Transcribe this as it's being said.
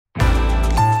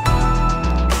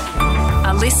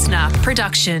listener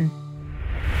production.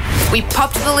 We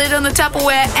popped the lid on the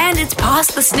Tupperware and it's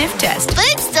passed the sniff test. But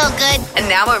it's still good. And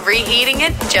now we're reheating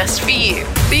it just for you.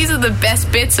 These are the best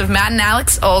bits of Matt and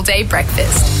Alex All Day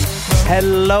Breakfast.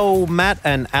 Hello, Matt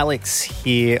and Alex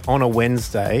here on a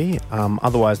Wednesday,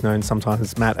 otherwise known sometimes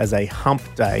as Matt as a hump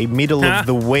day, middle of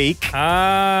the week.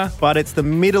 But it's the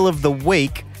middle of the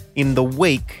week in the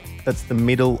week that's the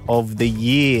middle of the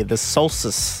year. The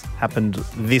solstice happened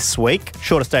this week.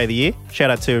 Shortest day of the year.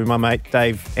 Shout out to my mate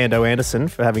Dave Ando Anderson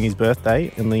for having his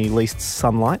birthday in the least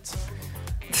sunlight.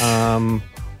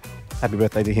 Happy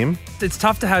birthday to him. It's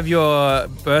tough to have your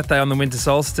birthday on the winter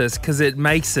solstice because it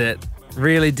makes it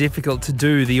really difficult to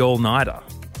do the all-nighter.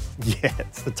 Yeah,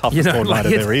 it's the toughest all-nighter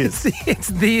there is.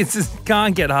 It just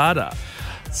can't get harder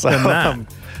than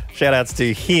that. Shout outs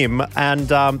to him and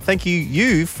thank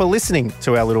you for listening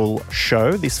to our little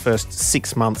show this first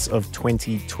 6 months of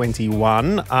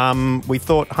 2021. We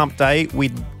thought Hump Day,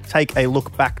 we'd take a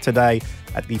look back today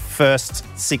at the first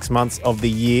 6 months of the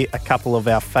year, a couple of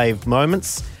our fave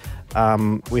moments.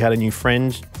 We had a new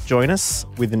friend join us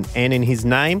with an N in his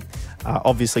name.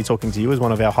 Obviously talking to you is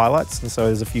one of our highlights, and so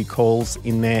there's a few calls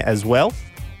in there as well.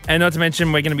 And not to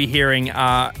mention, we're going to be hearing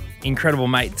our incredible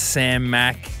mate Sam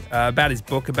Mack about his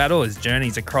book, about all his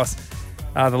journeys across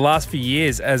the last few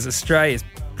years as Australia's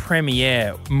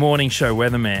premier morning show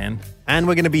weatherman. And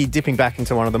we're going to be dipping back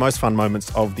into one of the most fun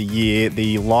moments of the year,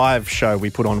 the live show we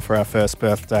put on for our first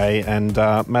birthday. And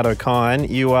Matt O'Kine,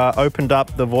 you opened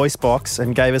up the voice box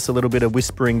and gave us a little bit of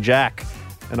Whispering Jack.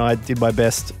 And I did my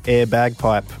best air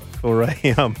bagpipe for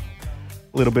a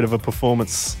little bit of a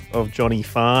performance of Johnny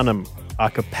Farnham a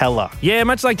cappella. Yeah,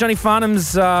 much like Johnny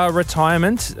Farnham's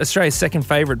retirement, Australia's second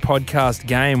favourite podcast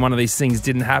game, One of These Things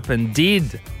Didn't Happen,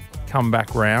 did come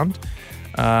back round.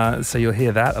 So you'll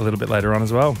hear that a little bit later on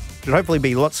as well. Should hopefully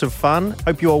be lots of fun.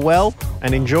 Hope you are well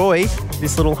and enjoy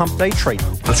this little hump day treat.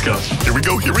 Let's go. Here we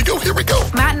go.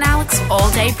 Matt and Alex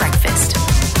All Day Breakfast.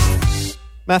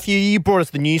 Matthew, you brought us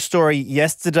the news story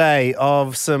yesterday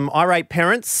of some irate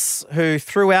parents who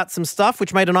threw out some stuff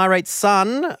which made an irate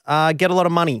son get a lot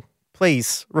of money.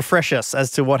 Please refresh us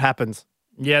as to what happened.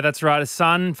 Yeah, that's right. A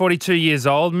son, 42 years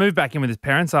old, moved back in with his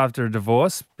parents after a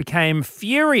divorce, became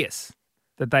furious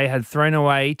that they had thrown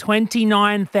away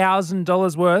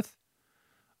 $29,000 worth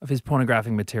of his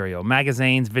pornographic material.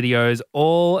 Magazines, videos,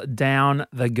 all down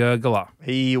the gurgler.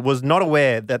 He was not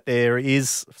aware that there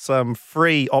is some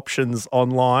free options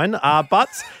online, but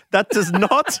that does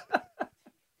not...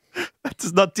 That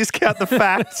does not discount the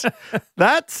fact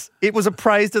that it was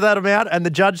appraised to that amount and the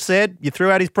judge said you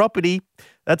threw out his property.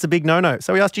 That's a big no-no.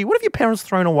 So we asked you, what have your parents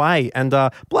thrown away? And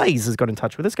Blaze has got in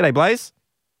touch with us. G'day, Blaze.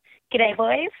 G'day,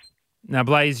 boys. Now,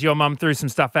 Blaze, your mum threw some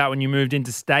stuff out when you moved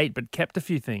into state but kept a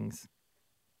few things.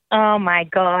 Oh, my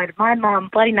God. My mum,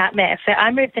 bloody nightmare. So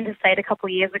I moved into state a couple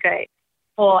of years ago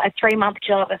for a 3-month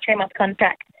job, a 3-month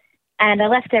contract. And I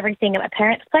left everything at my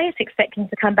parents' place expecting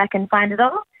to come back and find it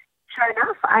all. Sure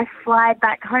enough, I fly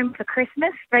back home for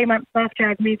Christmas 3 months after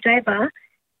I've moved over,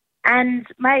 and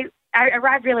I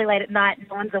arrived really late at night and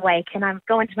no one's awake, and I'm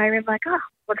going to my room like, oh,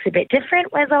 looks a bit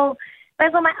different. Where's all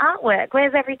my artwork?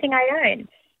 Where's everything I own?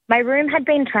 My room had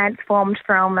been transformed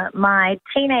from my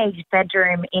teenage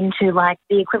bedroom into like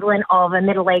the equivalent of a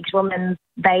middle-aged woman's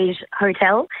beige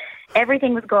hotel.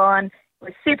 Everything was gone. It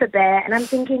was super bare, and I'm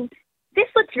thinking, this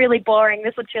looks really boring.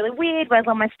 This looks really weird. Where's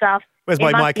all my stuff? Where's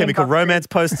My Chemical Romance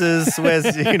posters? Where's,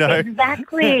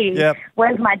 Exactly. Yep.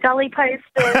 Where's my Dolly posters?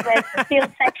 Where's the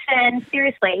field section?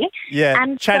 Seriously. Yeah,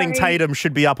 and Channing Tatum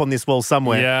should be up on this wall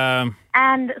somewhere. Yeah.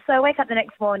 And so I wake up the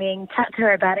next morning, chat to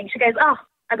her about it, and she goes, oh,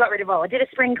 I got rid of it all. I did a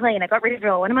spring clean. I got rid of it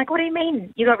all. And I'm like, what do you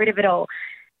mean you got rid of it all?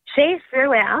 She is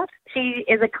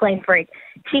a clean freak.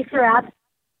 She threw out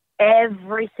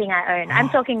everything I own. I'm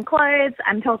talking clothes.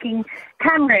 I'm talking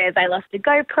cameras. I lost a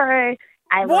GoPro.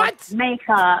 I lost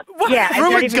makeup. What? Yeah,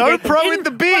 Threw a GoPro in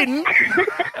the bin?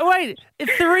 Wait,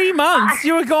 3 months?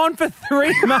 You were gone for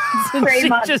 3 months and 3 she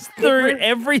months. just threw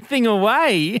everything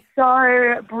away?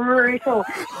 So brutal.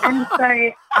 And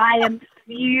so I am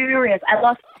furious. I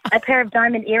lost a pair of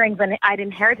diamond earrings and I'd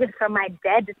inherited from my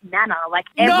dead nana. Like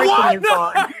everything is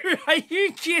gone. Are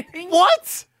you kidding?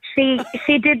 What? She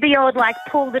did the old like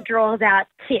pull the drawers out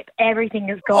tip. Everything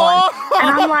is gone.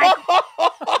 And I'm like,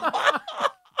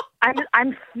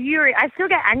 I'm furious. I still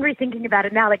get angry thinking about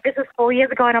it now. Like this was 4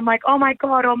 years ago and I'm like, oh my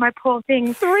God, oh my poor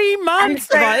thing. 3 months,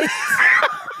 mate.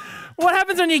 What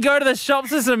happens when you go to the shops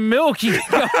for some milk? You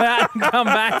go out and come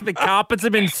back, the carpets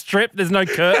have been stripped, there's no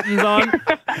curtains on.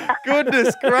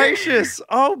 Goodness gracious.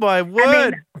 Oh, my word. I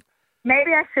mean,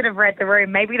 Maybe I should have read the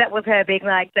room. Maybe that was her being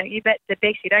like, don't you bet the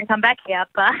bitch you don't come back here.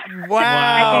 But Wow.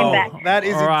 I came back. That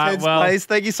is intense, Blaze.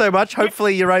 Thank you so much.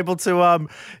 Hopefully you're able to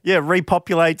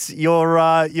repopulate your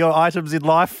items in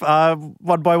life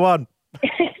one by one.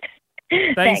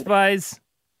 Thanks, Blaze.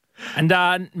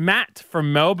 And Matt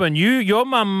from Melbourne, your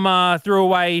mum threw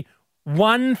away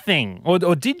one thing,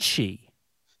 or did she?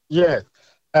 Yeah.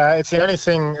 It's the only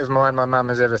thing of mine my mum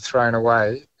has ever thrown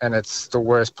away, and it's the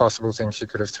worst possible thing she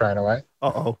could have thrown away.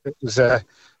 Uh-oh. It was a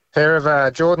pair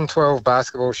of Jordan 12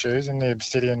 basketball shoes in the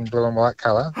obsidian blue and white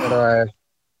colour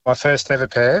my first ever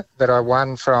pair that I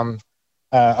won from,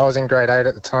 I was in grade 8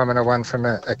 at the time, and I won from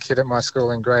a kid at my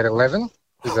school in grade 11.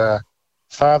 His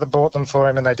father bought them for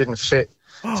him and they didn't fit.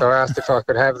 So I asked if I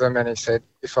could have them, and he said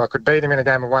if I could beat him in a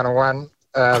game of one-on-one,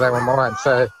 they were mine.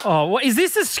 So, what is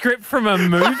this a script from a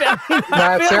movie? No,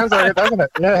 it sounds like it, doesn't it?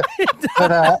 Yeah.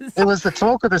 But it was the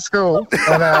talk of the school,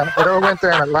 and it all went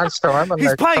down at lunchtime. And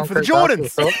he's playing for the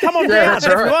Jordans. Come on down,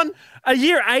 everyone. Right. A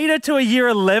year 8er to a year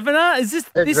 11er?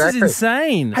 This is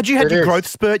insane. Had you had your growth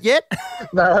spurt yet?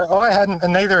 No, I hadn't,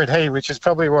 and neither had he, which is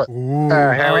probably how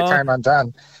he came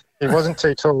undone. He wasn't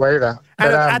too tall either.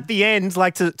 And at the end,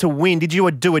 like to win, did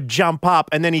you do a jump up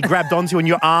and then he grabbed onto you and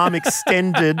your arm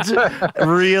extended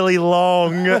really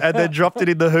long and then dropped it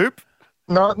in the hoop?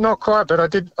 Not quite, but I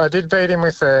did beat him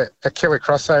with a killer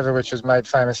crossover, which was made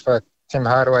famous by Tim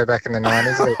Hardaway back in the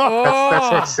 90s.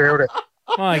 That's what sealed it.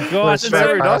 My God.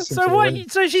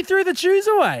 So she threw the shoes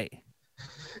away?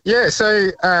 Yeah,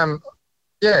 so, I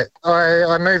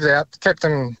moved out, kept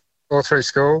them all through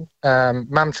school.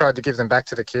 Mum tried to give them back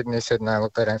to the kid, and he said, no,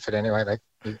 look, they don't fit anyway.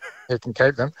 He can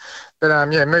keep them. But,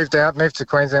 moved to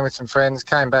Queensland with some friends,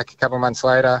 came back a couple of months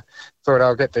later, thought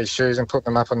I'll get these shoes and put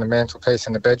them up on the mantelpiece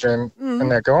in the bedroom, and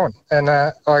they're gone. And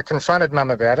I confronted Mum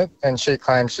about it, and she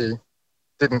claimed she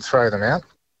didn't throw them out.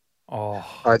 Oh.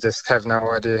 I just have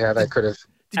no idea how they could have.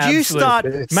 Did you start?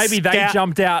 Maybe they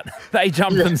jumped out. They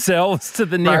jumped themselves to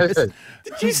the nearest.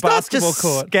 Did you start just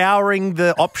scouring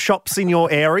the op shops in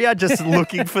your area, just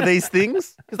looking for these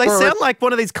things? Because they sound like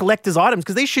one of these collector's items.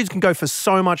 Because these shoes can go for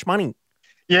so much money.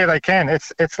 Yeah, they can.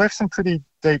 It's left some pretty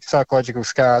deep psychological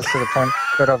scars to the point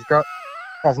that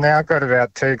I've now got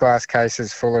about 2 glass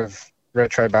cases full of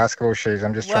retro basketball shoes.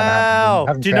 I'm just trying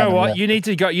to. Do you know what? You need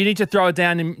to throw it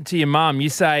down to your mum. You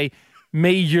say,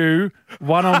 me, you,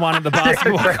 one-on-one at the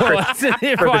basketball courts. And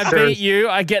if I beat you,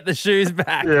 I get the shoes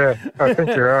back. Yeah, I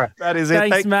think you're right. That is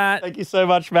Thanks, it. Matt. Thank you so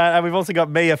much, Matt. And we've also got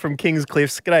Mia from Kings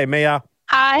Cliffs. G'day, Mia.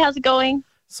 Hi, how's it going?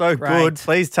 So good.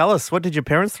 Please tell us, what did your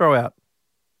parents throw out?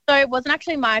 So it wasn't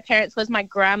actually my parents, it was my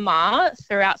grandma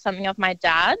threw out something of my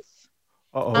dad's.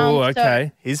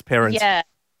 Okay. His parents. Yeah.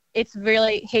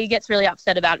 He gets really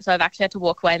upset about it, so I've actually had to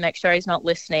walk away and make sure he's not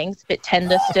listening. It's a bit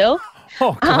tender still.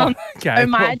 Oh, God. Okay. So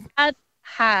my dad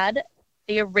had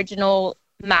the original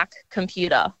Mac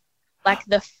computer, like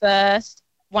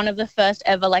one of the first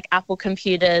ever like Apple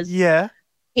computers. Yeah.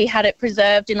 He had it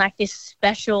preserved in like this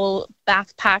special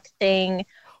backpack thing.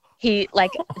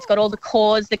 It's got all the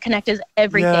cords, the connectors,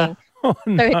 everything. Yeah. Oh,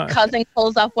 no. So his cousin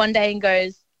calls up one day and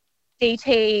goes,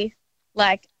 DT,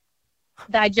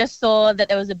 I just saw that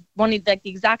there was one of the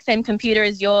exact same computer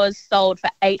as yours sold for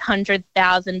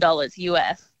 $800,000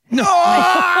 US. No!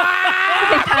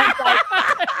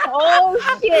 Oh,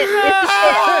 shit.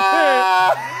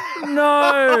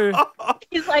 No.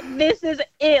 He's like, this is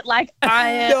it. I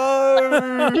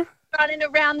am he's running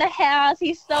around the house.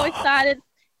 He's so excited.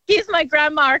 Gives my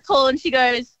grandma a call and she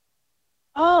goes,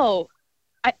 oh,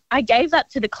 I gave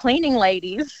that to the cleaning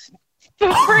ladies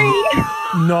for free.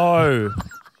 No.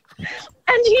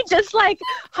 And he just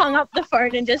hung up the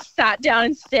phone and just sat down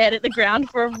and stared at the ground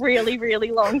for a really,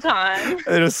 really long time.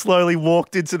 And just slowly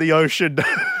walked into the ocean.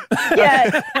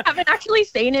 Yeah, I haven't actually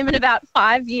seen him in about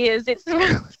 5 years. It's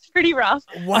pretty rough.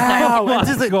 Wow. Oh,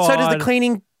 so does the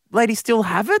cleaning lady still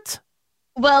have it?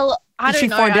 Well, I don't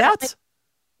know. Did she find out?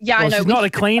 Yeah, I know. She's not a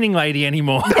cleaning lady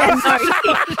anymore. Yeah,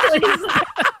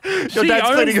 Your dad's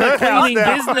owns cleaning her the house cleaning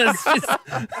now. business.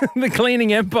 The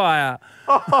cleaning empire.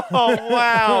 Oh,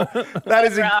 wow. That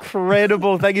is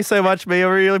incredible. Thank you so much, Mia. I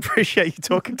really appreciate you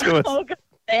talking to us. Oh,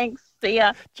 thanks. See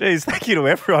ya. Jeez, thank you to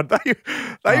everyone.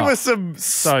 They were some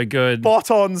so good,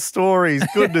 spot-on stories.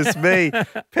 Goodness me.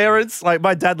 Parents,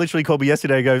 my dad literally called me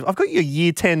yesterday and goes, I've got your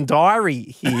year 10 diary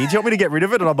here. Do you want me to get rid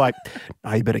of it? And I'm like,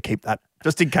 no, you better keep that.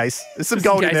 Just in case. There's some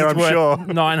gold in there, I'm sure.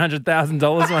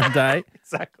 $900,000 one day.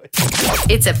 Exactly.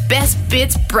 It's a Best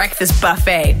Bits breakfast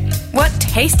buffet. What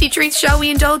tasty treats shall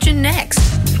we indulge in next?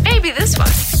 Maybe this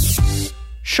one.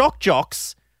 Shock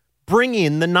jocks bring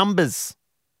in the numbers.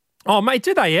 Oh, mate,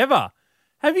 do they ever?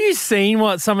 Have you seen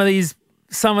what some of these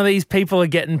people are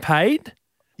getting paid?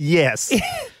 Yes.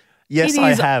 Yes,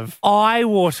 I have.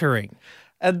 Eye-watering.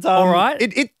 And all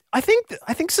right. I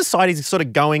think society's sort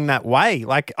of going that way.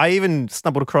 Like, I even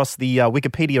stumbled across the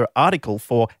Wikipedia article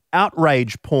for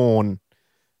outrage porn,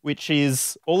 which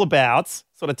is all about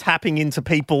sort of tapping into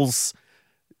people's,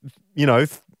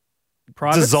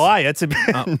 Privates? desire to be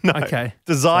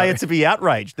Sorry. to be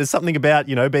outraged. There's something about,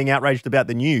 being outraged about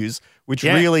the news, which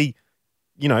really,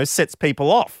 sets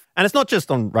people off. And it's not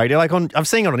just on radio. Like, I've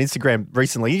seen it on Instagram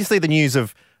recently. You see the news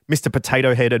of Mr.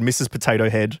 Potato Head and Mrs. Potato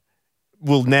Head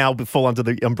will now fall under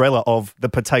the umbrella of the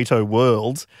potato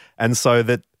world, and so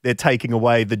that they're taking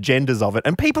away the genders of it.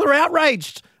 And people are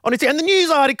outraged on it. And the news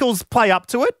articles play up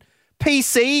to it.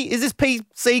 PC, is this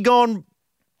PC gone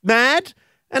mad?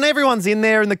 And everyone's in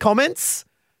there in the comments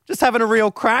just having a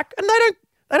real crack. And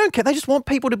they don't care. They just want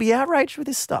people to be outraged with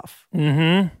this stuff.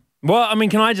 Mm-hmm. Well, I mean,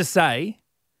 can I just say,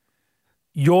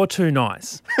 you're too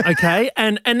nice, okay?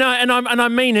 and I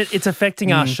mean it. It's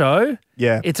affecting our show.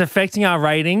 Yeah. It's affecting our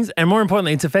ratings, and more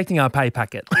importantly, it's affecting our pay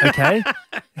packet, okay?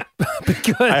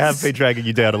 Because I have been dragging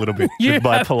you down a little bit with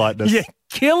my politeness. You're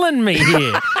killing me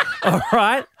here, all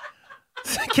right?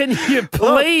 Can you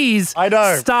please I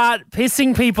know. start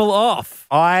pissing people off?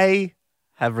 I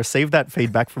have received that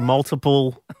feedback from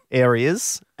multiple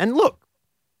areas. And look,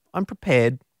 I'm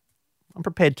prepared. I'm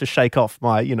prepared to shake off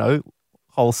my,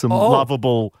 wholesome,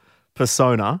 lovable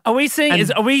persona. Are we seeing?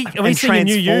 And, Are we and seeing a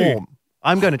new you? transform.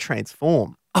 I'm going to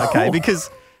transform, okay? Because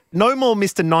no more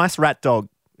Mr. Nice Rat Dog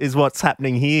is what's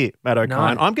happening here, Matt O'Kine. No.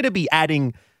 I'm going to be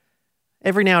adding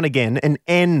every now and again an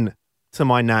N to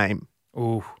my name.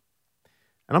 Ooh.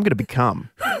 And I'm going to become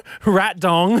Rat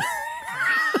Dong.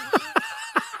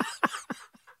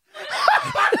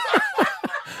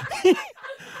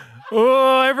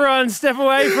 Oh, everyone step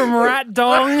away from Rat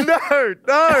Dong.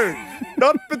 No,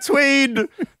 not between the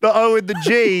O and the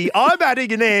G. I'm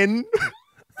adding an N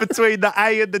between the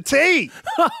A and the T.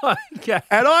 Okay.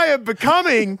 And I am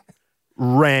becoming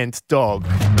Rant Dog.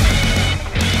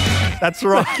 That's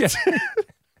right.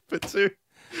 But two.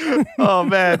 Oh,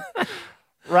 man.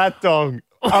 Rat Dog.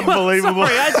 Unbelievable.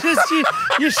 Sorry,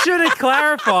 you should have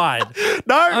clarified.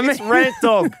 No, it's Rant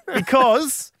Dog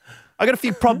because I got a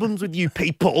few problems with you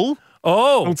people.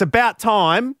 Oh. It's about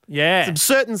time. Yeah. Some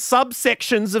certain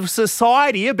subsections of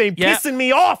society have been Yep. pissing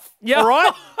me off. Yeah. All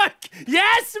right?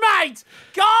 Yes, mate.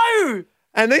 Go.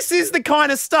 And this is the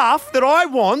kind of stuff that I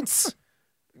want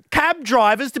cab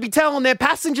drivers to be telling their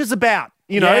passengers about,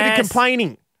 the Yes.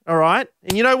 complaining. All right?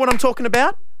 And you know what I'm talking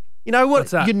about? You know what?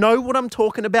 What's that? You know what I'm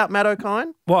talking about, Matt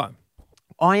O'Kine? What?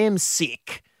 I am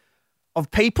sick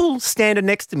of people standing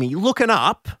next to me looking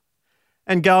up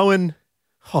and going,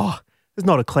 oh, there's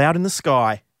not a cloud in the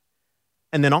sky.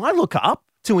 And then I look up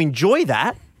to enjoy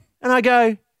that and I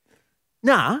go,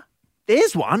 nah,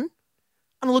 there's one. And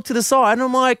I look to the side and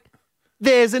I'm like,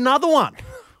 there's another one.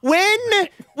 When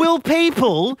will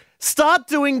people start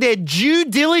doing their due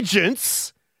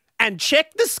diligence and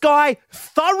check the sky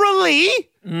thoroughly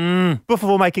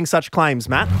before making such claims,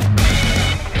 Matt?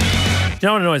 Do you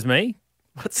know what annoys me?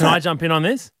 Can I jump in on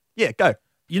this? Yeah, go.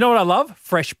 You know what I love?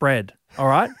 Fresh bread. All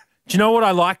right. Do you know what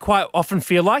I quite often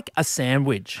feel like? A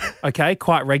sandwich. Okay.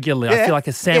 Quite regularly. I Yeah. feel like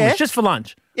a sandwich Yeah. just for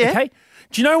lunch. Yeah. Okay.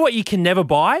 Do you know what you can never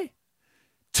buy?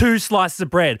 2 slices of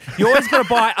bread. You always got to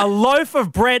buy a loaf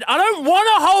of bread. I don't want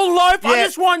a whole loaf. I Yeah.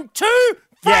 just want 2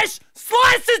 fresh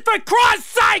slices for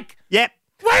Christ's sake. Yep.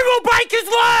 When will bakers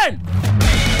learn?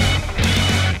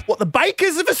 What the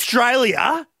bakers of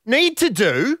Australia need to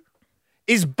do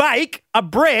is bake a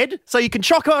bread so you can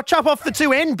chop off the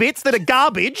 2 end bits that are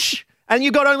garbage and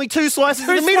you've got only 2 slices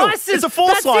in the middle. slices. It's a 4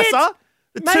 That's slicer. it.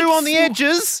 The Make 2 on the sm-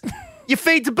 edges, you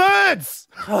feed to birds.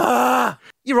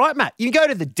 You're right, Matt. You go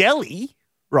to the deli,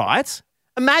 right?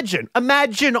 Imagine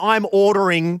I'm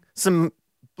ordering some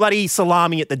bloody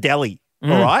salami at the deli, all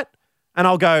right? And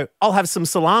I'll go, I'll have some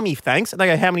salami, thanks. And they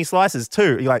go, how many slices?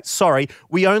 2. You're like, sorry,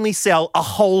 we only sell a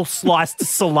whole sliced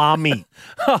salami.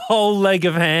 A whole leg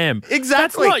of ham.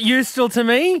 Exactly. That's not useful to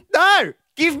me. No,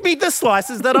 give me the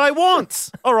slices that I want.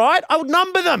 All right? I would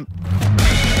number them.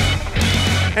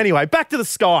 Anyway, back to the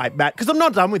sky, Matt, because I'm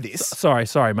not done with this. Sorry,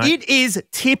 mate. It is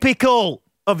typical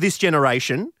of this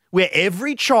generation where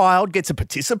every child gets a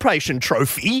participation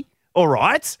trophy, all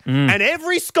right? And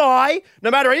every sky,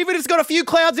 no matter even if it's got a few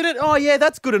clouds in it, oh, yeah,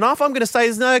 that's good enough. I'm going to say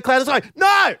there's no cloud in the sky.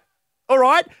 No! All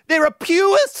right? There are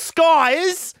pure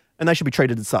skies, and they should be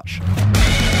treated as such.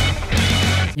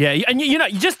 Yeah, and you're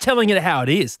just telling it how it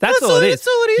is. That's all it is. That's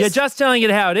all it is. You're just telling it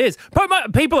how it is.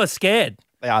 But people are scared.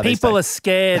 They are these People days. are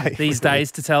scared They these really-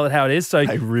 days to tell it how it is. So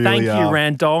They really thank you, are.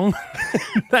 Rant Dog.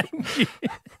 Thank you.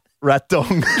 Rat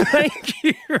dong. Thank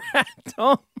you, Rant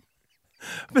Dog.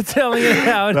 for telling it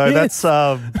how it is.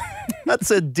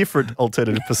 That's a different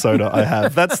alternative persona I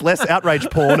have. That's less outrage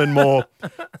porn and more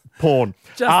porn.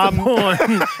 Just the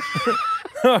porn.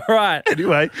 All right.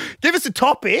 Anyway, give us a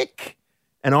topic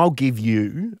and I'll give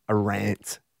you a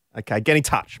rant. Okay, get in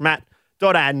touch.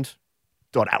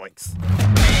 Matt.and.Alex.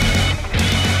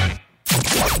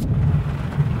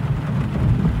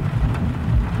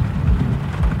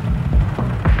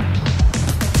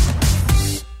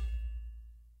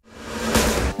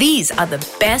 These are the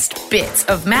best bits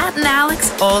of Matt and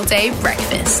Alex All Day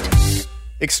Breakfast.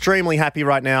 Extremely happy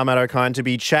right now, Matt O'Kine, to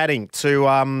be chatting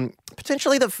to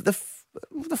potentially the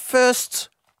first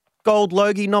Gold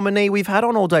Logie nominee we've had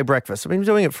on All Day Breakfast. I've been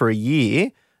doing it for a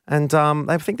year, and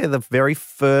I think they're the very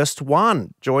first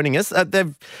one joining us.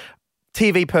 They're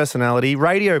TV personality,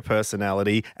 radio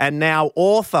personality, and now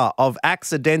author of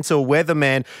Accidental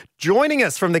Weatherman. Joining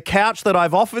us from the couch that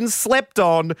I've often slept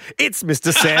on, it's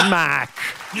Mr. Sam Mack.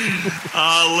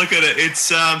 Oh, look at it.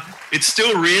 It's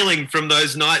still reeling from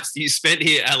those nights that you spent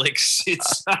here, Alex. It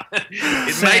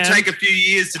may take a few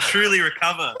years to truly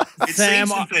recover. It's seen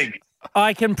some things.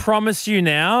 I can promise you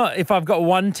now, if I've got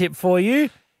one tip for you,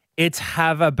 it's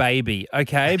have a baby,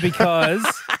 okay? Because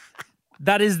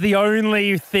that is the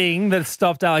only thing that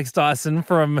stopped Alex Dyson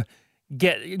from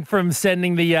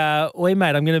sending the, oi,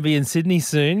 mate, I'm going to be in Sydney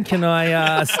soon. Can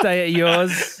I stay at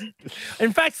yours?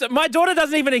 In fact, my daughter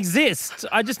doesn't even exist.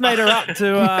 I just made her up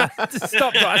to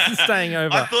stop Dyson staying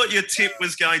over. I thought your tip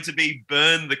was going to be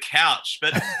burn the couch,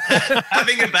 but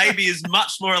having a baby is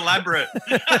much more elaborate.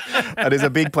 That is a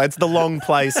big play. It's the long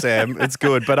play, Sam. It's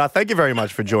good. But thank you very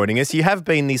much for joining us. You have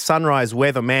been the Sunrise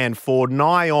Weatherman for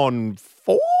nigh on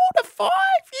 4 to 5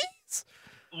 years?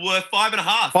 Well,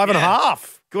 5.5.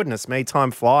 5.5. Goodness me,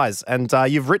 time flies. And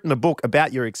you've written a book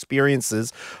about your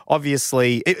experiences.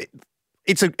 Obviously,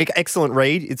 it's an excellent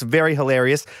read. It's very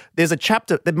hilarious. There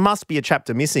must be a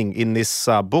chapter missing in this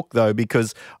book, though,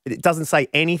 because it doesn't say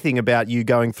anything about you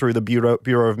going through the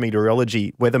Bureau of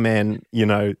Meteorology weatherman,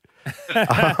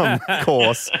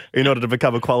 course in order to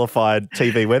become a qualified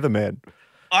TV weatherman.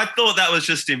 I thought that was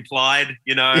just implied,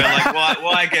 like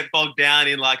why get bogged down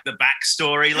in like the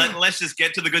backstory? Let's just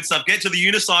get to the good stuff. Get to the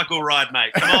unicycle ride,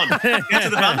 mate. Come on. Get to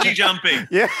the bungee jumping.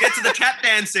 Yeah. Get to the tap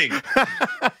dancing.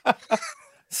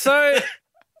 So,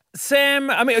 Sam,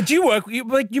 I mean, do you work?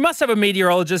 You must have a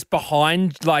meteorologist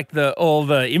behind like all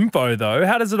the info, though.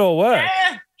 How does it all work?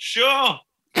 Yeah, sure.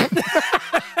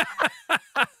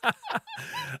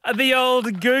 The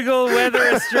old Google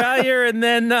Weather Australia, and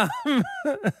then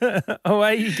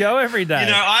away you go every day.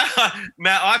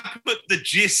 Matt, I put the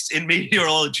gist in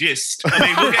meteorologist. I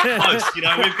mean, we'll get close.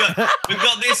 We've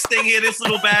got this thing here, this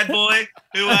little bad boy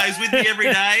who is with me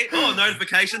every day. Oh,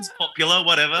 notifications, popular,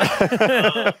 whatever.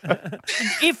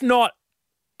 If not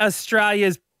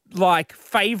Australia's like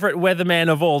favourite weatherman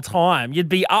of all time, you'd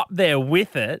be up there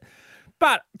with it.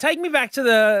 But take me back to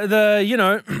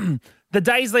the the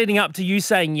days leading up to you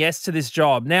saying yes to this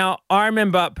job. Now, I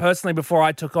remember personally before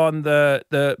I took on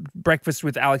the Breakfast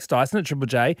with Alex Dyson at Triple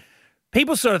J,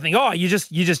 people sort of think, oh, you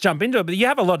just jump into it, but you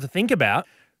have a lot to think about.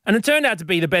 And it turned out to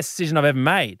be the best decision I've ever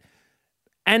made.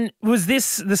 And was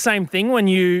this the same thing when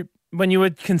you were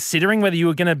considering whether you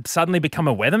were going to suddenly become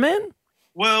a weatherman?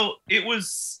 Well, it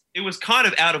was kind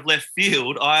of out of left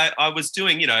field. I was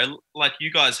doing, like you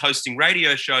guys hosting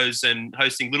radio shows and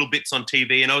hosting little bits on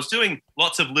TV, and I was doing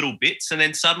lots of little bits, and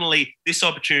then suddenly this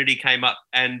opportunity came up,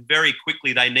 and very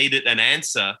quickly they needed an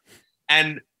answer.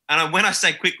 And when I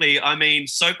say quickly, I mean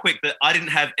so quick that I didn't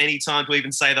have any time to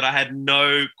even say that I had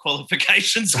no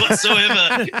qualifications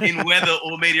whatsoever in weather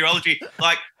or meteorology.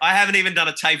 Like, I haven't even done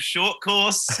a TAFE short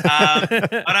course. I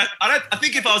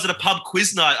think if I was at a pub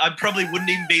quiz night, I probably wouldn't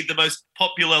even be the most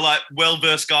popular, like,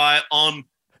 well-versed guy on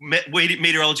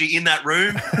meteorology in that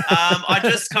room. I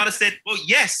just kind of said, well,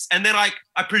 yes. And then I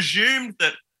presumed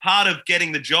that part of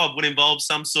getting the job would involve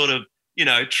some sort of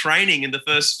training in the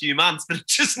first few months, but it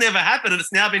just never happened, and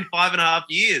it's now been 5.5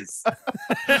 years.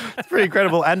 It's pretty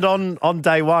incredible. And on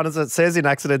day one, as it says in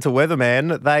Accidental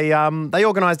Weatherman, they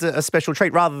organised a special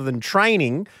treat rather than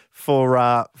training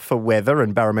for weather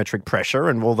and barometric pressure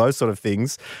and all those sort of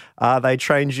things. They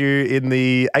trained you in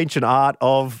the ancient art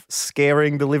of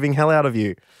scaring the living hell out of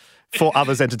you for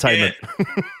others' entertainment. Yeah,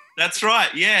 that's right.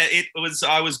 Yeah,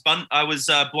 I was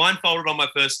blindfolded on my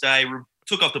first day.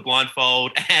 Took off the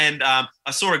blindfold, and I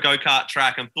saw a go-kart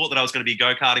track and thought that I was going to be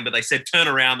go-karting, but they said turn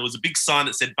around. There was a big sign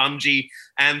that said bungee,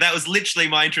 and that was literally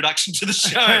my introduction to the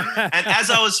show. And as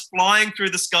I was flying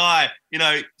through the sky,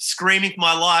 screaming for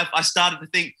my life, I started to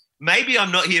think, maybe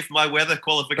I'm not here for my weather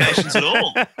qualifications at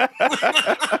all.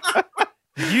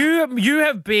 You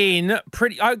have been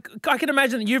pretty. I can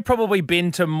imagine that you've probably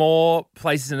been to more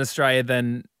places in Australia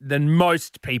than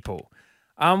most people.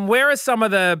 Where are some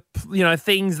of the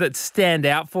things that stand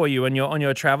out for you on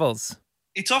your travels?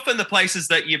 It's often the places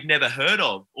that you've never heard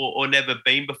of or never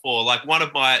been before. Like one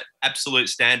of my absolute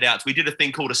standouts, we did a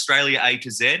thing called Australia A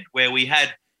to Z, where we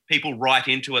had people write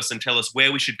into us and tell us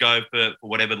where we should go for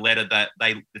whatever letter that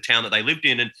the town that they lived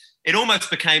in. And it almost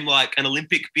became like an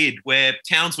Olympic bid where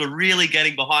towns were really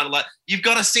getting behind it. Like, you've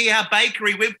got to see our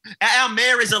bakery. Our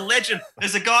mayor is a legend.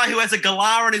 There's a guy who has a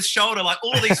galah on his shoulder, like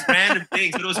all these random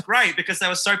things. But it was great because they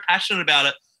were so passionate about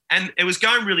it. And it was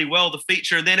going really well, the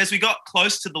feature. And then as we got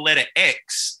close to the letter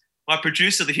X, my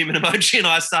producer, the human emoji, and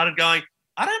I started going,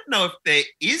 I don't know if there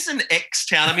is an X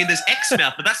town. I mean, there's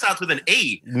Exmouth, but that starts with an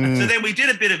E. So then we did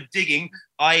a bit of digging,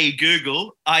 i.e.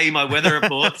 Google, i.e. my weather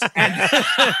reports. And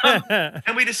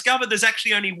we discovered there's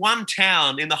actually only one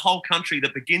town in the whole country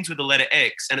that begins with the letter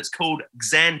X, and it's called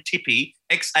Xantippe,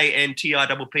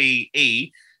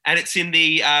 Xantippe. And it's in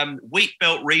the wheat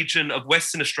belt region of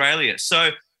Western Australia.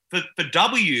 So for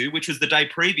W, which was the day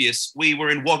previous, we were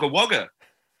in Wagga Wagga.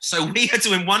 So we had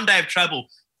to, in one day of travel,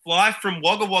 fly from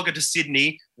Wagga Wagga to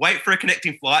Sydney, wait for a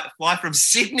connecting flight, fly from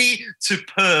Sydney to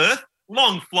Perth,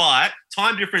 long flight,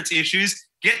 time difference issues,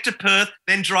 get to Perth,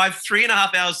 then drive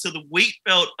 3.5 hours to the wheat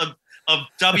belt of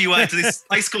WA to this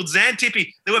place called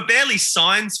Xantippe. There were barely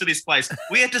signs for this place.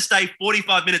 We had to stay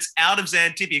 45 minutes out of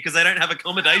Xantippe because they don't have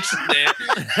accommodation there.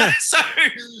 So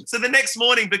the next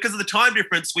morning, because of the time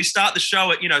difference, we start the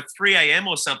show at 3 a.m.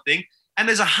 or something. And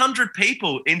there's 100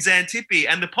 people in Xantippe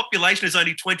and the population is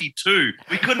only 22.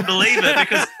 We couldn't believe it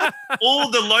because all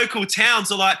the local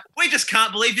towns are like, we just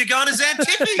can't believe you're going to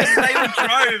Xantippe. They all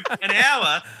drove an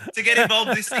hour to get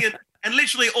involved in this thing. And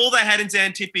literally all they had in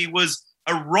Xantippe was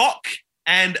a rock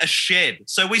and a shed.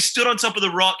 So we stood on top of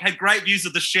the rock, had great views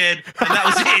of the shed, and that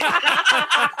was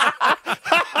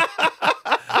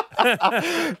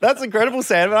it. That's incredible,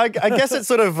 Sam. I guess it's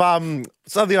sort of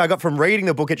something I got from reading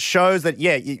the book. It shows that,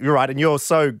 yeah, you're right, and you're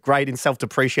so great in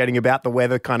self-depreciating about the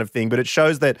weather kind of thing, but it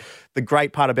shows that the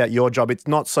great part about your job, it's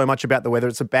not so much about the weather,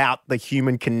 it's about the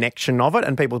human connection of it,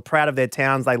 and people are proud of their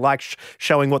towns. They like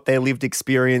showing what their lived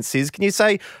experience is. Can you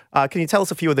tell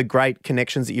us a few of the great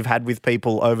connections that you've had with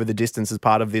people over the distance as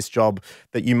part of this job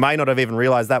that you may not have even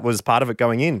realised that was part of it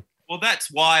going in? Well, that's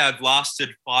why I've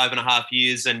lasted 5.5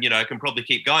 years and, can probably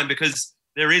keep going because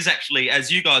there is actually, as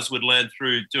you guys would learn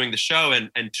through doing the show and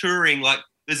touring, like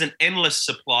there's an endless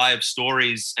supply of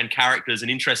stories and characters and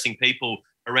interesting people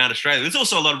around Australia. There's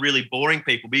also a lot of really boring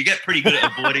people, but you get pretty good at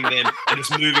avoiding them and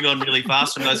just moving on really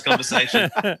fast from those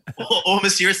conversations or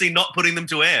mysteriously not putting them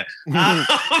to air.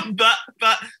 But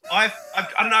I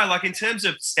don't know, like in terms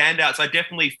of standouts, I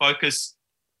definitely focus.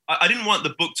 I didn't want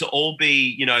the book to all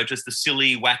be, just the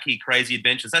silly, wacky, crazy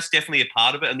adventures. That's definitely a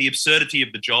part of it. And the absurdity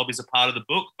of the job is a part of the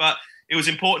book. But it was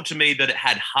important to me that it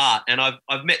had heart. And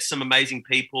I've met some amazing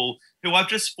people who I've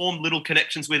just formed little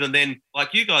connections with. And then,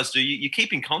 like you guys do, you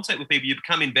keep in contact with people. You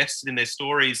become invested in their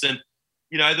stories. And,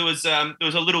 there was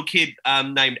a little kid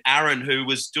named Aaron who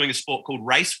was doing a sport called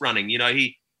race running.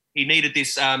 He needed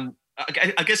this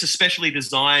I guess a specially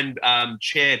designed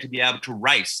chair to be able to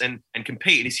race and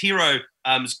compete. And his hero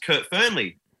was Kurt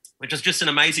Fernley, which was just an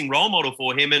amazing role model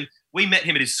for him. And we met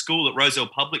him at his school at Roselle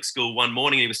Public School one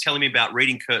morning. He was telling me about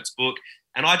reading Kurt's book.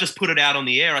 And I just put it out on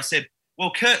the air. I said, well,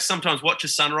 Kurt sometimes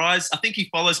watches Sunrise. I think he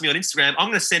follows me on Instagram. I'm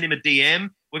going to send him a DM.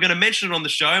 We're going to mention it on the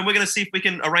show and we're going to see if we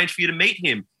can arrange for you to meet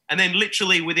him. And then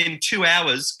literally within 2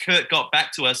 hours, Kurt got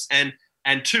back to us and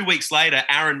 2 weeks later,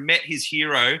 Aaron met his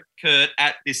hero, Kurt,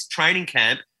 at this training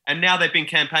camp. And now they've been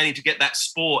campaigning to get that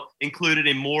sport included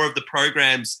in more of the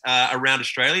programs around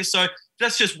Australia. So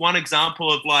that's just one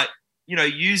example of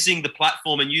using the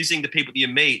platform and using the people that you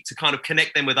meet to kind of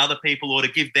connect them with other people or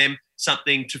to give them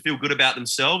something to feel good about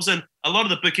themselves. And a lot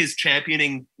of the book is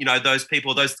championing, those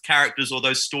people, those characters or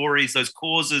those stories, those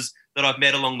causes that I've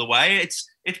met along the way.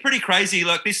 It's pretty crazy.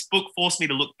 Like this book forced me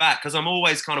to look back because I'm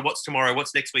always kind of what's tomorrow,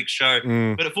 what's next week's show.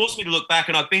 But it forced me to look back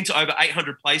and I've been to over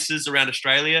 800 places around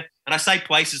Australia. And I say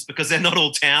places because they're not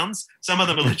all towns. Some of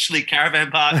them are literally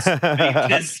caravan parks,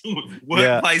 beaches,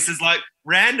 workplaces, like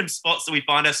random spots that we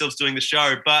find ourselves doing the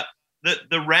show. But the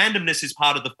randomness is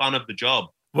part of the fun of the job.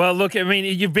 Well, look, I mean,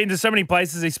 you've been to so many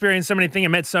places, experienced so many things,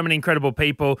 and met so many incredible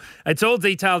people. It's all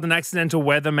detailed in Accidental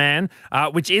Weatherman,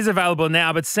 which is available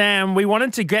now. But, Sam, we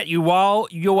wanted to get you while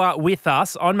you are with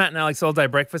us on Matt and Alex All Day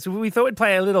Breakfast. We thought we'd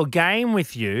play a little game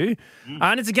with you.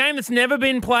 And it's a game that's never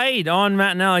been played on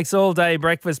Matt and Alex All Day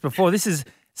Breakfast before. This is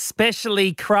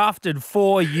specially crafted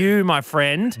for you, my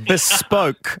friend.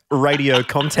 Bespoke radio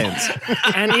content.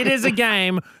 And it is a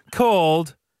game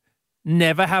called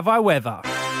never have I weather.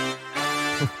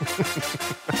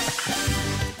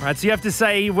 All right, so you have to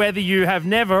say whether you have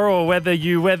never or whether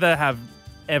you have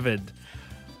evered.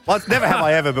 Well, it's never have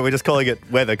I ever, but we're just calling it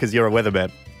weather because you're a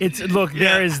weatherman.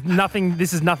 There is nothing.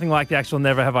 This is nothing like the actual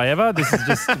never have I ever. This is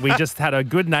just we just had a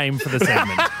good name for the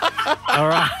segment. All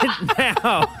right,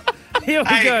 now here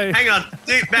we go. Hang on,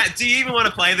 Matt. Do you even want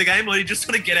to play the game, or do you just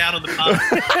want to get out on the pub?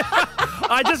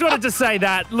 I just wanted to say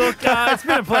that. Look, it's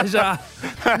been a pleasure.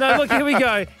 No, look, here we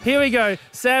go. Here we go.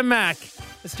 Sam Mack,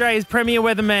 Australia's premier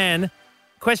weatherman.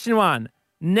 Question 1: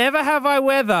 never have I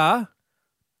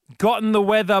gotten the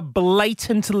weather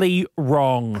blatantly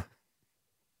wrong.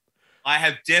 I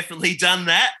have definitely done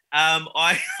that. And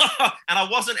I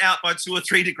wasn't out by 2 or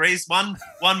 3 degrees. One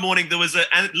morning there was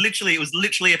it was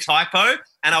literally a typo,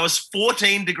 and I was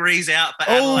 14 degrees out for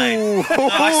Adelaide. So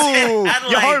I said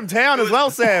Adelaide, your hometown as well,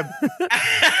 Sam.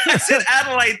 I said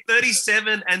Adelaide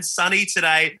 37 and sunny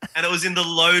today, and it was in the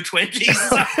low 20s.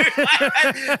 So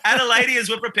Adelaideans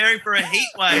were preparing for a heat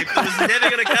wave that was never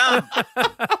going to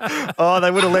come. Oh, they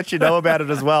would have let you know about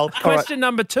it as well. Question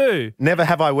number 2. Never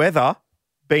have I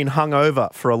been hung over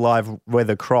for a live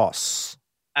weather cross.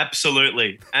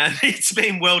 Absolutely. And it's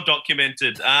been well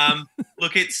documented.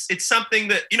 Look, it's something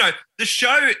that, the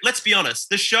show, let's be honest,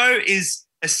 the show is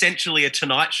essentially a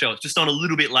Tonight Show. It's just on a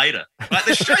little bit later. Like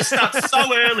the show starts so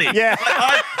early. Yeah.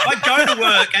 Like, I go to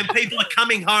work and people are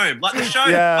coming home. Like the show,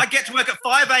 I get to work at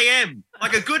 5 a.m.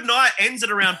 Like a good night ends at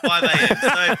around 5 a.m.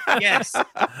 So, yes.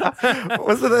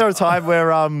 Wasn't there a time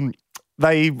where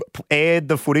they aired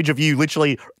the footage of you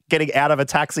literally getting out of a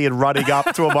taxi and running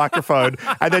up to a microphone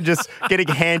and then just getting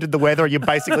handed the weather and you're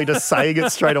basically just saying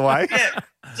it straight away? Yeah.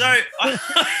 So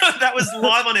that was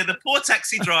live on air. The poor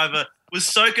taxi driver was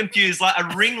so confused. Like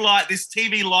a ring light, this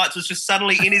TV lights was just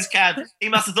suddenly in his cab. He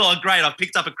must have thought, oh, great, I've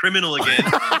picked up a criminal again.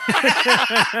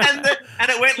 and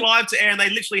it went live to air and they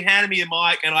literally handed me a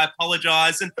mic and I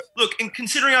apologised. And look, and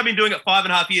considering I've been doing it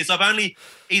 5.5 years, I've only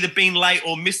either been late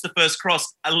or missed the first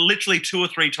cross literally 2 or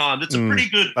 3 times. It's a pretty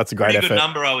good, that's a great good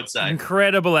number, I would say.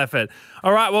 Incredible effort.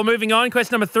 All right, well, moving on.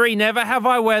 Question number 3. Never have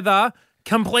I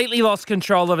completely lost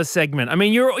control of a segment. I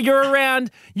mean, you're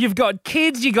around, you've got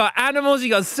kids, you got animals, you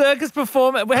got circus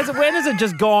performance. When has it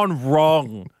just gone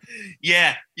wrong?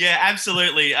 Yeah,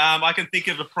 absolutely. I can think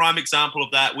of a prime example of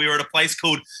that. We were at a place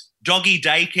called Doggy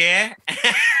Daycare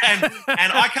and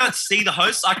I can't see the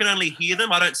hosts. I can only hear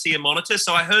them. I don't see a monitor.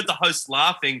 So I heard the host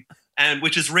laughing,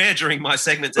 which is rare during my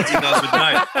segments, as you guys would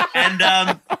know.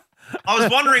 And I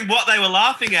was wondering what they were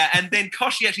laughing at. And then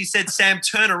Koshi actually said, Sam,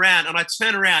 turn around. And I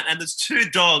turn around and there's 2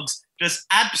 dogs just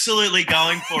absolutely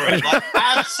going for it. Like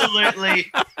absolutely,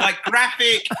 like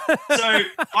graphic. So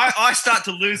I start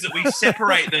to lose it. We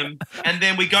separate them and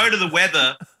then we go to the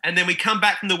weather and then we come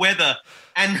back from the weather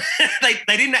and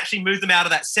they didn't actually move them out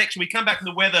of that section. We come back from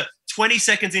the weather 20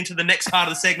 seconds into the next part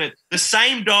of the segment. The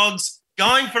same dogs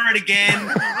going for it again,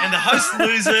 and the hosts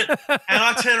lose it, and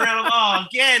I turn around and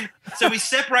again. So we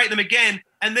separate them again,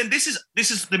 and then this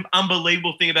is the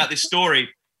unbelievable thing about this story.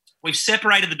 We've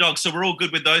separated the dogs, so we're all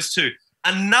good with those 2.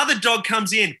 Another dog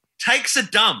comes in, takes a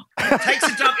dump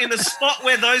in the spot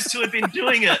where those 2 had been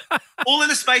doing it, all in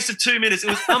the space of 2 minutes. It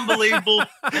was unbelievable.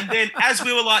 And then as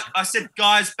we were like, I said,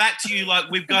 guys, back to you.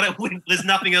 Like, we've got it. There's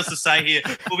nothing else to say here.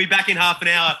 We'll be back in half an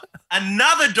hour.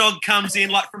 Another dog comes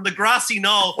in, like from the grassy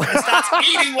knoll, and starts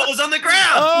eating what was on the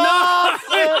ground.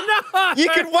 No. You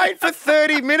can wait for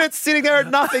 30 minutes sitting there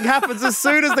and nothing happens. As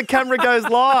soon as the camera goes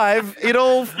live, it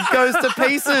all goes to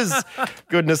pieces.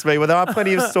 Goodness me. Well, there are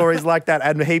plenty of stories like that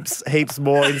and heaps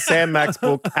more in Sam Mack's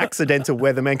book, Accidental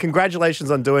Weatherman. Congratulations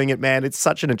on doing it, man. It's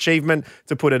such an achievement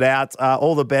to put it out.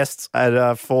 All the best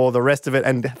for the rest of it.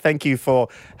 And thank you for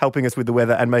helping us with the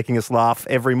weather and making us laugh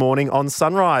every morning on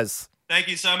Sunrise. Thank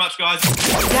you so much, guys.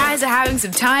 Guys are having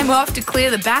some time off to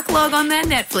clear the backlog on their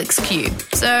Netflix queue.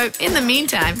 So, in the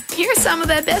meantime, here are some of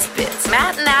their best bits.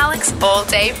 Matt and Alex All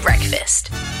Day Breakfast.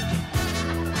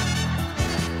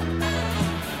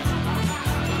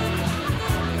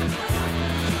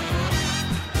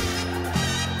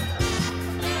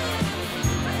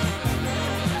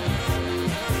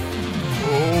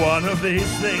 One of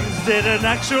these things didn't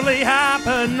actually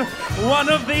happen. One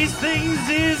of these things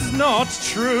is not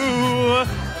true.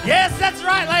 Yes, that's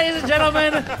right, ladies and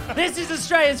gentlemen. This is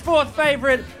Australia's 4th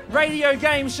favourite radio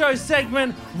game show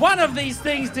segment. One of these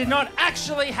things did not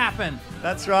actually happen.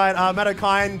 That's right. Matt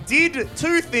O'Kine did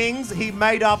 2 things. He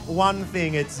made up 1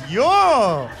 thing. It's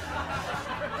your...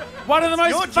 One of the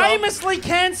most famously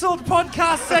cancelled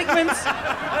podcast segments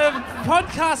of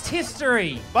podcast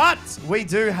history. But we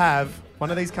do have one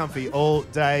of these comfy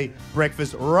all-day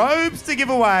breakfast robes to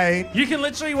give away. You can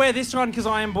literally wear this one because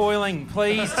I am boiling.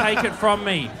 Please take it from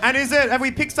me. And have we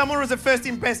picked someone or is it first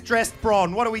in best dressed,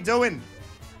 Bron? What are we doing?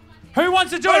 Who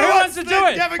wants to do it? Who wants to do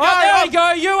it? Have a go. There we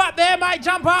go. You up there, mate.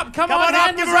 Jump up. Come on,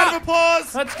 up. Give a round of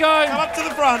applause. Let's go. Come up to the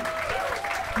front.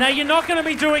 Now, you're not going to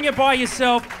be doing it by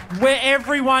yourself, where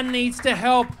everyone needs to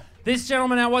help. This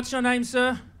gentleman now, what's your name,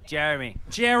 sir? Jeremy.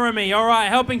 Jeremy. All right,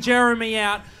 helping Jeremy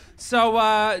out.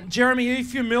 So, Jeremy, are you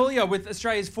familiar with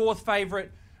Australia's fourth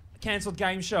favourite cancelled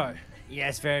game show?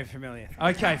 Yes, very familiar.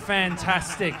 Okay,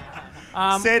 fantastic.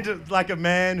 Said like a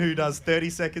man who does 30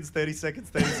 seconds, 30 seconds,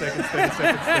 30 seconds, 30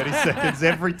 seconds, 30 seconds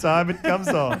every time it comes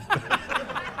on.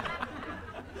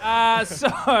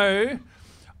 So,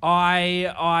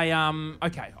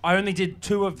 I only did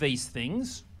 2 of these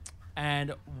things,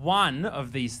 and one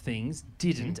of these things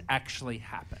didn't actually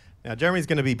happen. Now, Jeremy's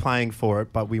going to be playing for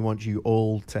it, but we want you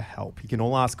all to help. You can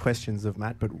all ask questions of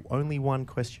Matt, but only one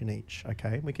question each,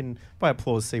 okay? We can, by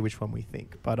applause, see which one we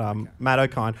think. But Matt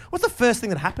O'Kine, what's the first thing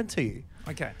that happened to you?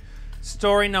 Okay.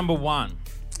 Story number 1.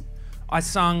 I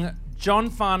sung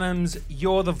John Farnham's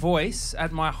You're the Voice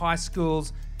at my high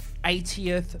school's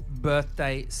 80th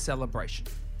birthday celebration.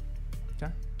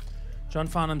 Okay? John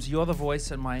Farnham's You're the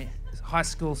Voice at my high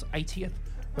school's 80th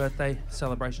birthday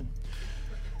celebration.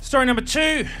 Story number 2.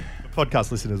 The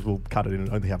podcast listeners will cut it in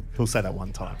and he'll say that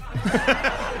one time.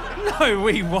 No,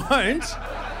 we won't.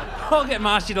 I'll get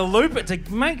Marshy to loop it to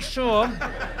make sure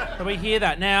that we hear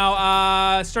that.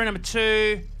 Now, story number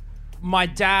 2. My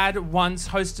dad once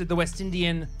hosted the West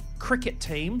Indian cricket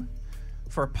team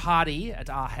for a party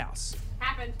at our house.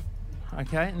 Happened.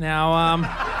 Okay, now, I'm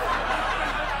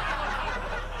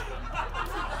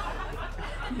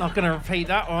not going to repeat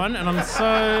that one, and I'm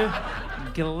so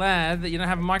glad that you don't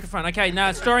have a microphone. Okay,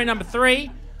 now story number 3.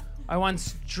 I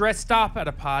once dressed up at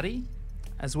a party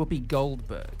as Whoopi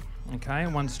Goldberg. Okay, I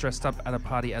once dressed up at a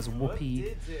party as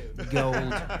Whoopi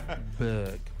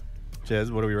Goldberg. Jez,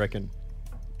 what do we reckon?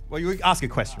 Well, you ask a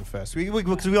question first,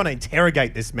 because we want to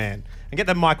interrogate this man and get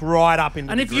the mic right up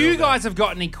into. And the if you grill guys have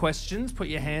got any questions, put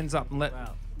your hands up and let.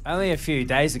 Well, only a few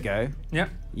days ago, Yep.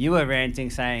 you were ranting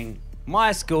saying,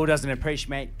 my school doesn't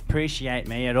appreciate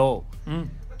me at all.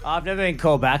 I've never been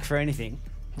called back for anything.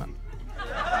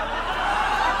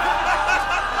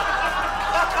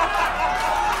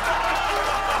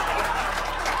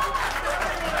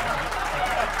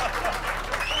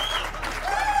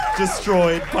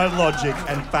 Destroyed by logic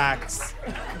and facts.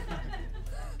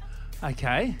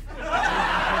 Okay.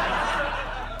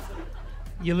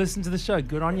 You listen to the show.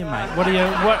 Good on you, mate. What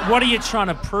are you trying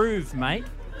to prove, mate?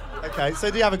 Okay, so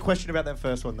do you have a question about that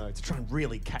first one, though, to try and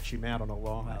really catch him out on a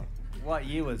lie? What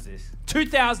year was this?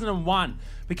 2001,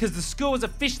 because the school was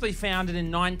officially founded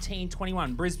in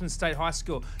 1921, Brisbane State High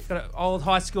School. Got an old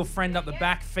high school friend up the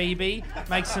back, Phoebe.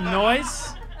 Make some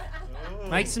noise.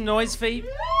 Make some noise, Phoebe.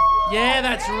 Yeah,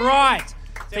 that's right.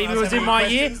 Phoebe was in my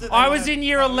year. I was in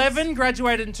year 11,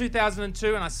 graduated in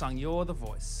 2002, and I sung You're the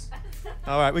Voice.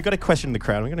 All right, we've got a question in the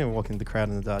crowd. We're going to walk into the crowd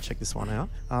and check this one out.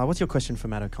 What's your question for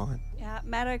Matt O'Kine? Yeah,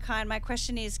 Matt O'Kine, my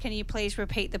question is, can you please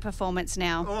repeat the performance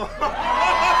now?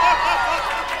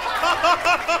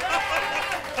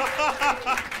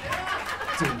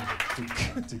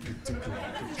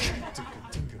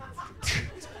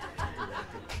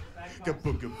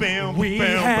 We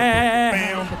had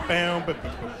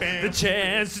the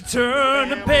chance to turn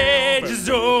the pages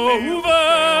over.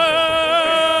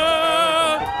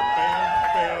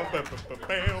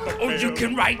 Oh, you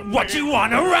can write what you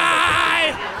want to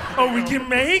write. Or we can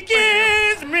make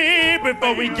it me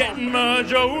before we get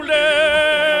much older.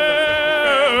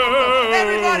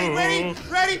 Everybody, ready?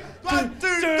 Ready? 1,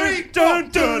 2, 3, dun,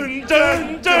 dun,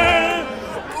 dun, dun.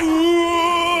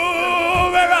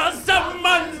 Ooh, we're all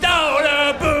someone's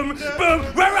daughter. Boom, boom,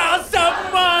 we're all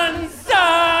someone's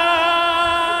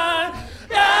son.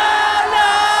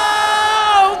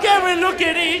 Hello, can we look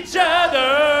at each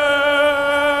other?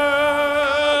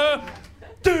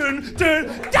 Dun, dun,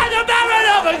 down the barrel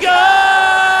of a gun.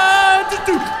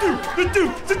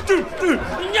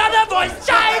 You're the voice,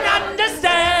 try and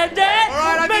understand it.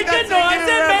 Right, make a noise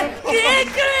and make it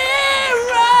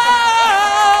clearer.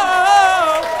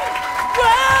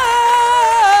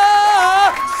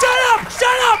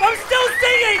 Shut up, I'm still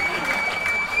singing.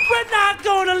 We're not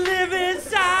gonna live in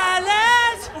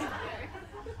silence.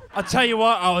 I'll tell you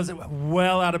what, I was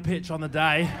well out of pitch on the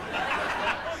day.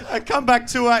 A comeback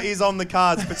tour is on the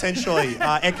cards, potentially,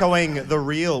 echoing the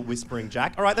real Whispering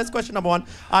Jack. All right, that's question number 1.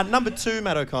 Number 2,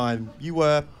 Matt O'Kine, you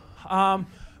were...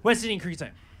 West Indian cricket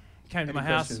team. Came to my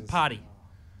house, questions? party.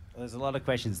 Well, there's a lot of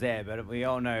questions there, but we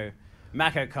all know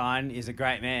Mac O'Kine is a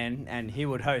great man, and he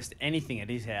would host anything at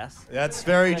his house. That's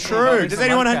very Especially true. involving Does some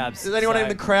anyone, mud have, crabs. does anyone So- in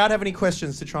the crowd have any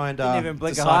questions to try and Didn't even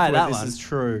blink a decipher eye at whether that this one. is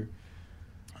true?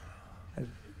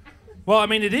 Well, I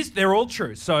mean, it is. They're all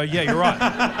true. So yeah, you're right.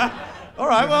 All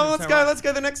right, well, let's So go. right. Let's go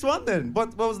to the next one then.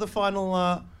 What was the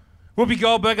final? Whoopi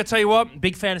Goldberg. I tell you what,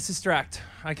 big fan of Sister Act.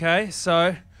 Okay,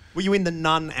 so Were you in the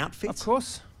nun outfit? of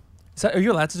course. Are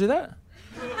you allowed to do that?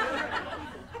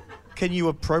 Can you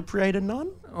appropriate a nun?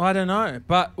 Well, I don't know,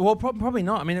 but probably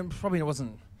not. I mean, it probably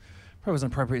wasn't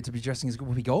appropriate to be dressing as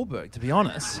Whoopi Goldberg, to be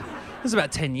honest. It was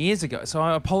about 10 years ago, so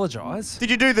I apologise. Did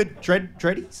you do the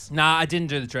dreadies? Nah, I didn't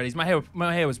do the dreadies.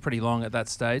 My hair was pretty long at that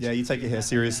stage. Yeah, you take your hair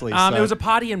seriously. It was a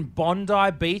party in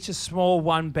Bondi Beach, a small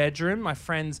one-bedroom. My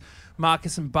friends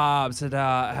Marcus and Barb's had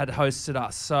hosted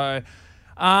us. So,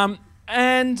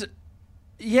 and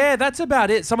yeah, that's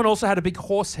about it. Someone also had a big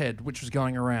horse head, which was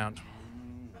going around.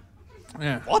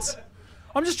 Yeah. What?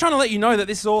 I'm just trying to let you know that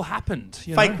this all happened.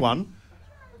 You Fake know? one.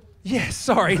 Yeah,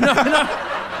 sorry. No.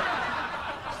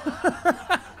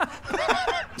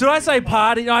 Did I say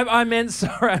party? I meant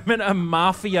a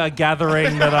mafia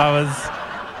gathering that I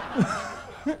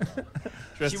was...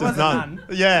 Dressed She was as a nun. nun.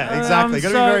 Yeah, exactly. Got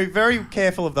to so- be very, very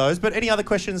careful of those. But any other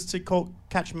questions to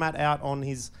catch Matt out on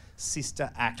his Sister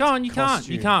Act? Go on, you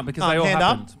costume? can't because they all hand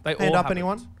happened. Up. They hand all up, happened.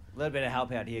 anyone? A little bit of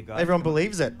help out here, guys. Everyone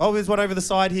believes it. Oh, there's one over the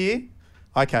side here.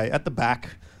 Okay, at the back.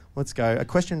 Let's go. A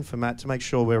question for Matt to make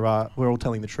sure we're all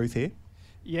telling the truth here.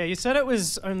 Yeah, you said it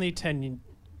was only 10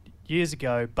 years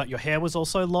ago, but your hair was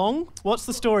also long. What's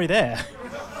the story there?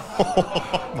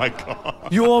 Oh my God.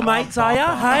 You all mates, are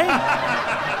ya? Hey?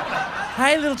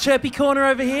 Hey, little chirpy corner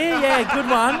over here. Yeah, good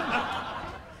one.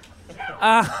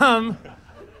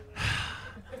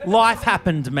 Life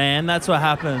happened, man. That's what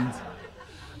happened.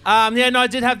 Yeah, no, I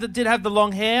did have the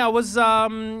long hair. I was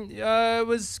it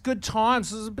was good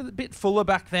times. It was a bit fuller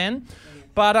back then,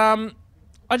 but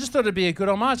I just thought it'd be a good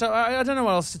homage. I don't know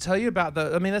what else to tell you about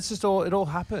that. I mean, that's just all. It all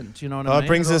happened. You know what I mean? It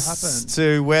brings all us happened.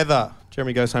 to whether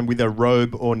Jeremy goes home with a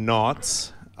robe or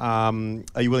not. Are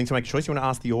you willing to make a choice? You want to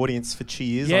ask the audience for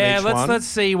cheers on each one? let's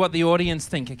see what the audience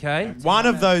think. Okay. One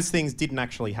of those things didn't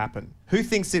actually happen. Who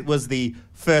thinks it was the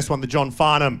first one, the John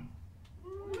Farnham?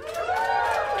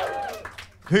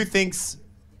 Who thinks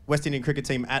West Indian cricket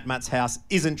team at Matt's house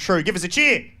isn't true? Give us a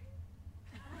cheer.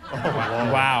 Oh,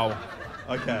 Wow.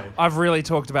 Okay. I've really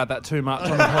talked about that too much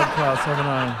on the podcast, haven't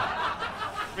I?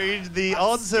 The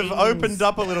odds have opened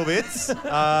up a little bit.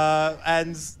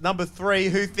 And number 3,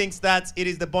 who thinks that it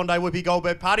is the Bondi Whoopi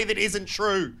Goldberg party that isn't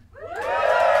true?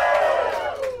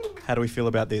 How do we feel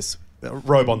about this?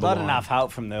 Robe on the Not line. enough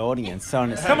help from the audience.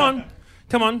 So Come on.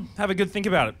 Have a good think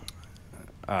about it.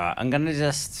 I'm gonna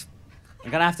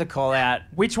have to call out.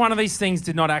 Which one of these things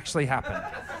did not actually happen?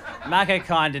 Mac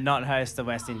O'Kine did not host the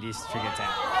West Indies cricket team.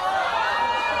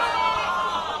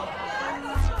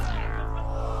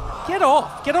 Get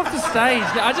off the stage.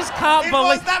 I just can't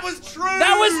believe That was true.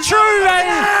 that was true,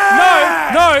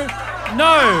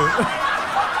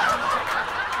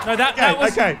 No,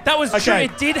 that was true.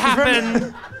 It did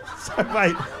happen. So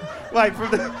wait,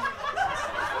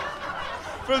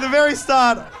 from the very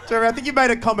start, Jeremy, I think you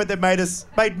made a comment that made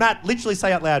Matt literally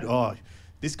say out loud, "Oh,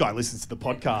 this guy listens to the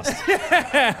podcast."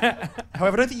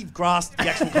 However, I don't think you've grasped the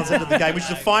actual concept of the game, which is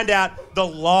to find out the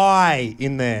lie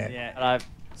in there. Yeah, and I've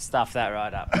stuffed that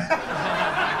right up.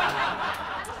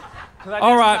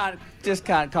 All right. Just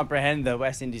can't comprehend the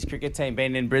West Indies cricket team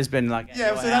being in Brisbane like.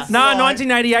 Yeah, so that's No, the lie.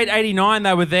 1988-89,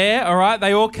 they were there, all right?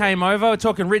 They all came over. We're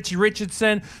talking Richie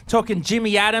Richardson, talking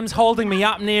Jimmy Adams, holding me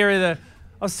up near the...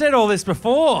 I've said all this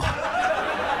before.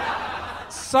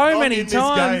 So Not many in this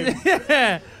times. game.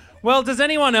 Yeah. Well, does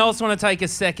anyone else want to take a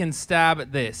second stab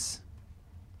at this?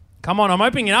 Come on, I'm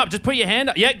opening it up. Just put your hand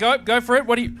up. Yeah, go for it.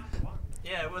 What do you...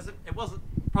 Yeah,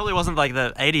 probably wasn't like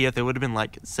the 80th. It would have been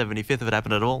like 75th if it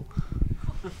happened at all.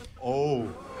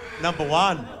 Oh, number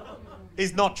 1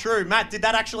 is not true. Matt, did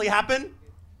that actually happen?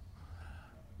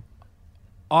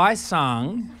 I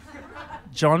sung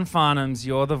John Farnham's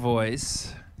You're the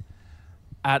Voice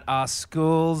at our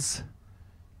school's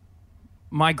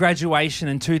my graduation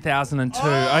in 2002.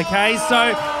 Okay, so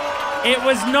it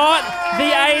was not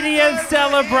the 80th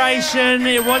celebration.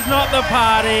 It was not the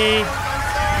party.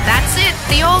 That's it.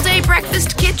 The all-day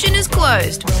breakfast kitchen is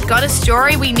closed. Got a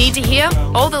story we need to hear?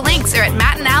 All the links are at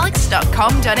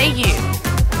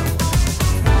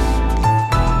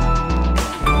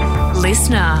mattandalex.com.au.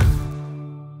 Listener.